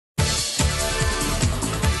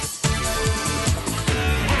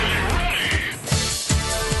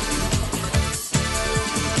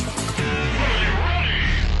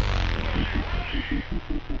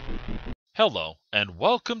Hello, and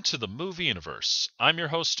welcome to the Movie Universe. I'm your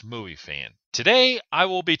host, Movie Fan. Today, I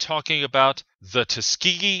will be talking about the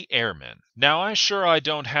Tuskegee Airmen. Now, I'm sure I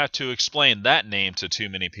don't have to explain that name to too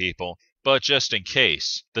many people, but just in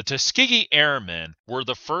case, the Tuskegee Airmen were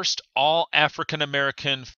the first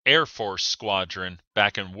all-African-American Air Force squadron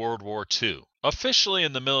back in World War II. Officially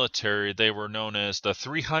in the military, they were known as the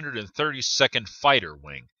 332nd Fighter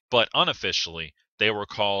Wing, but unofficially, they were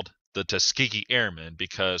called the Tuskegee Airmen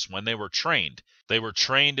because when they were trained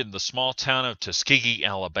in the small town of Tuskegee,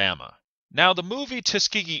 Alabama. Now, the movie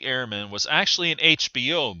Tuskegee Airmen was actually an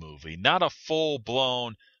HBO movie, not a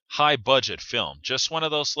full-blown, high-budget film, just one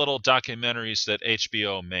of those little documentaries that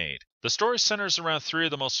HBO made. The story centers around three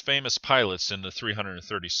of the most famous pilots in the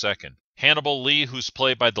 332nd. Hannibal Lee, who's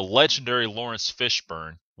played by the legendary Lawrence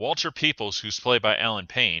Fishburne, Walter Peoples, who's played by Alan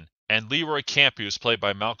Payne, and Leroy Campbell, who's played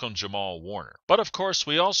by Malcolm Jamal Warner. But of course,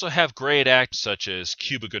 we also have great actors such as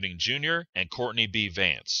Cuba Gooding Jr. and Courtney B.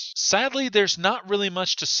 Vance. Sadly, there's not really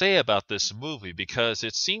much to say about this movie because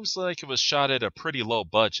it seems like it was shot at a pretty low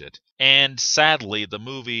budget, and sadly, the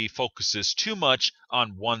movie focuses too much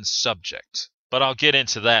on one subject. But I'll get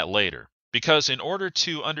into that later. Because in order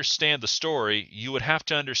to understand the story, you would have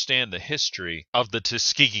to understand the history of the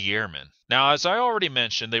Tuskegee Airmen. Now, as I already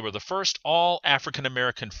mentioned, they were the first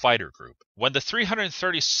all-African-American fighter group. When the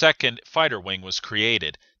 332nd Fighter Wing was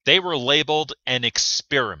created, they were labeled an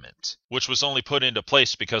experiment, which was only put into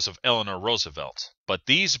place because of Eleanor Roosevelt. But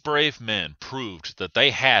these brave men proved that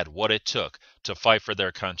they had what it took to fight for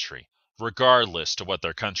their country, regardless to what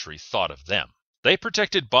their country thought of them. They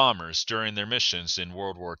protected bombers during their missions in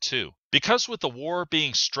World War II. Because with the war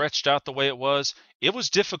being stretched out the way it was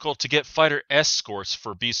difficult to get fighter escorts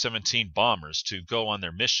for B-17 bombers to go on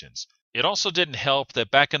their missions. It also didn't help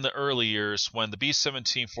that back in the early years when the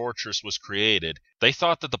B-17 Fortress was created, they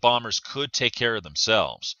thought that the bombers could take care of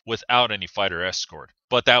themselves without any fighter escort.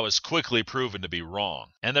 But that was quickly proven to be wrong.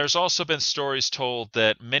 And there's also been stories told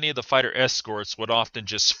that many of the fighter escorts would often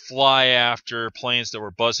just fly after planes that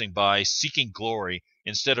were buzzing by, seeking glory,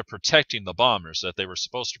 instead of protecting the bombers that they were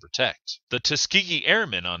supposed to protect. The Tuskegee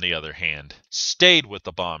Airmen, on the other hand, stayed with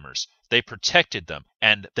the bombers. They protected them,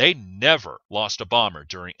 and they never lost a bomber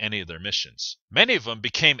during any of their missions. Many of them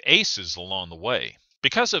became aces along the way.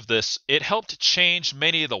 Because of this, it helped change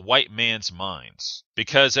many of the white man's minds.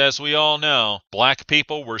 Because as we all know, black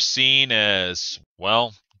people were seen as,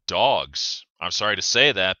 well, dogs. I'm sorry to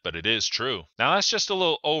say that, but it is true. Now that's just a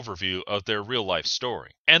little overview of their real life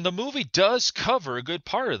story. And the movie does cover a good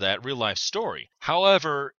part of that real life story.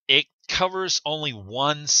 However, it covers only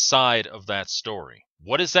one side of that story.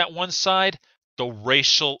 What is that one side? The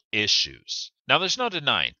racial issues. Now there's no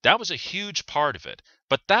denying, that was a huge part of it.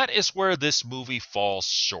 But that is where this movie falls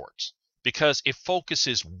short, because it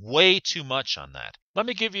focuses way too much on that. Let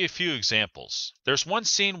me give you a few examples. There's one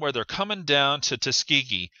scene where they're coming down to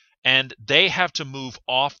Tuskegee, and they have to move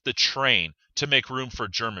off the train to make room for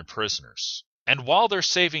German prisoners. And while they're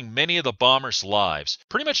saving many of the bombers' lives,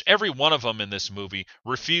 pretty much every one of them in this movie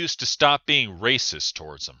refused to stop being racist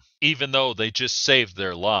towards them, even though they just saved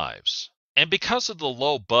their lives. And because of the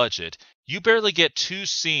low budget, you barely get two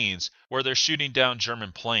scenes where they're shooting down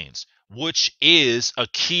German planes, which is a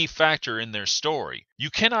key factor in their story. You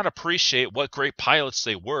cannot appreciate what great pilots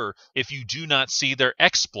they were if you do not see their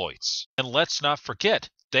exploits. And let's not forget,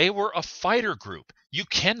 they were a fighter group. You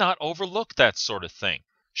cannot overlook that sort of thing.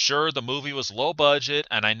 Sure, the movie was low budget,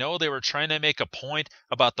 and I know they were trying to make a point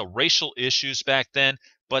about the racial issues back then,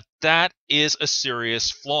 but that is a serious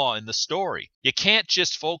flaw in the story. You can't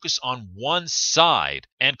just focus on one side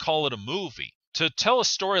and call it a movie. To tell a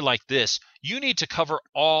story like this, you need to cover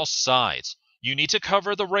all sides. You need to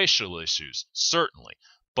cover the racial issues, certainly,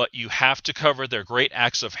 but you have to cover their great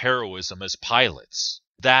acts of heroism as pilots.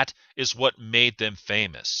 That is what made them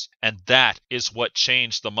famous, and that is what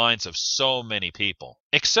changed the minds of so many people.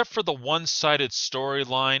 Except for the one-sided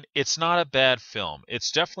storyline, it's not a bad film.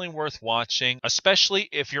 It's definitely worth watching, especially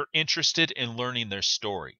if you're interested in learning their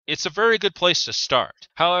story. It's a very good place to start.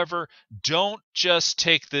 However, don't just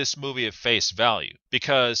take this movie at face value,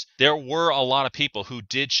 because there were a lot of people who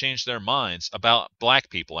did change their minds about black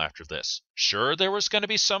people after this. Sure, there was going to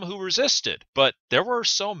be some who resisted, but there were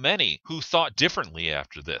so many who thought differently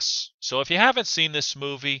after this. So if you haven't seen this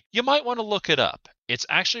movie, you might want to look it up. It's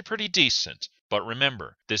actually pretty decent. But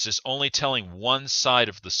remember, this is only telling one side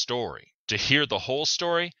of the story. To hear the whole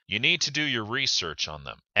story, you need to do your research on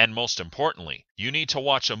them. And most importantly, you need to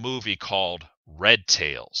watch a movie called Red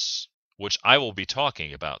Tails, which I will be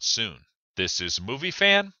talking about soon. This is Movie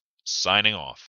Fan, signing off.